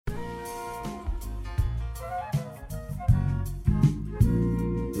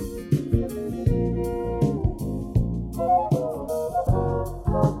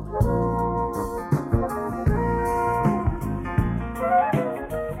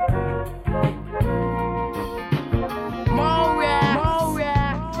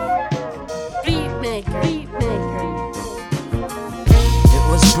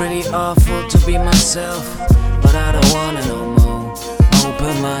to be myself, but I don't want it no more.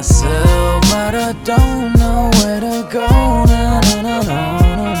 Open myself, but I don't know where to go. No.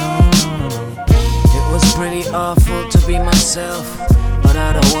 It was pretty awful to be myself, but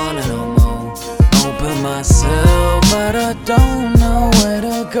I don't want it no more. Open myself, but I don't know where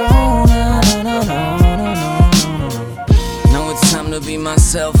to go. Now it's time to be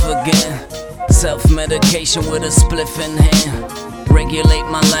myself again. Self-medication with a spliff in hand. Regulate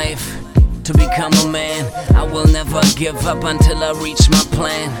my life to become a man. I will never give up until I reach my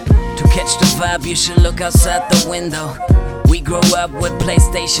plan. To catch the vibe, you should look outside the window. We grew up with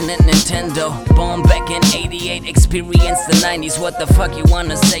PlayStation and Nintendo. Born back in '88, experienced the '90s. What the fuck you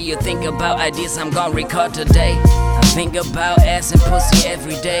wanna say? You think about ideas I'm gonna record today. I think about ass and pussy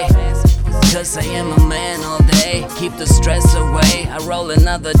every day, cause I am a man all day. Keep the stress away, I roll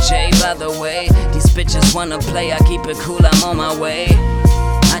another J. By the way, these bitches wanna play, I keep it cool, I'm on my way.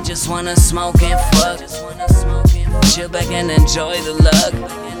 I just wanna smoke and fuck, chill back and enjoy the luck.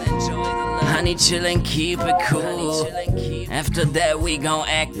 Honey, chill and keep it cool. After that we gon'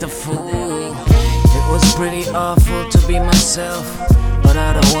 act a fool. It was pretty awful to be myself, but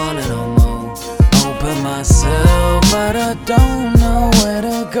I don't want it no more. Open myself, but I don't know where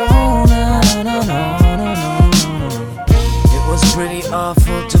to go. No. It was pretty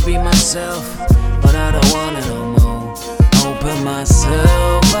awful to be myself, but I don't want it no more. Open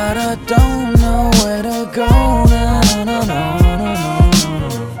myself, but I don't know where to go.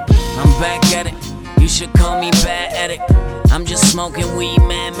 I'm back at it, you should call me bad at it. I'm just smoking weed,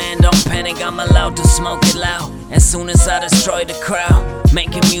 man, don't panic, I'm allowed to smoke it loud. As soon as I destroy the crowd,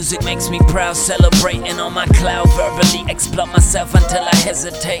 making music makes me proud. Celebrating on my cloud, verbally explode myself until I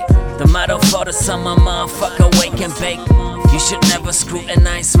hesitate. The motto for the summer, motherfucker, wake and bake. You should never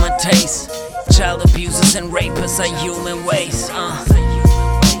scrutinize my taste. Child abusers and rapists are human waste.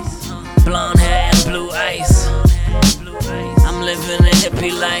 Blonde hair and blue eyes, I'm living a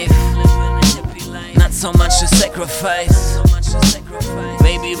hippie life. Not so much to sacrifice,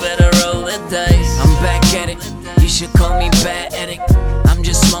 baby, better roll the dice. I'm back at it, you should call me bad addict. I'm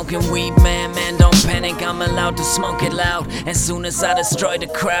just smoking weed, man, don't panic, I'm allowed to smoke it loud. As soon as I destroy the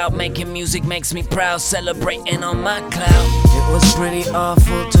crowd, making music makes me proud. Celebrating on my cloud. It was pretty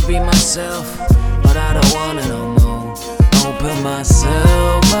awful to be myself, but I don't want it no more. Open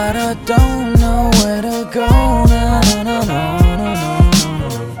myself, but I don't know where to go. No.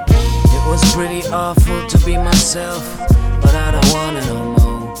 It was pretty awful to be myself, but I don't want it no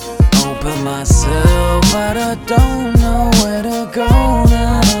more. Open myself, but I don't know where to go.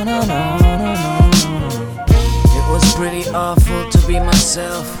 It was pretty awful to be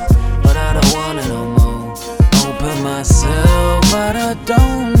myself, but I don't want it no more. Open myself, but I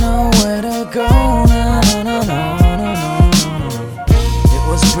don't know where to go. It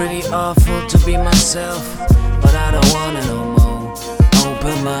was pretty awful to be myself, but I don't want it no more.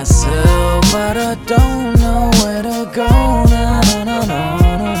 Open myself, but I don't know where to go.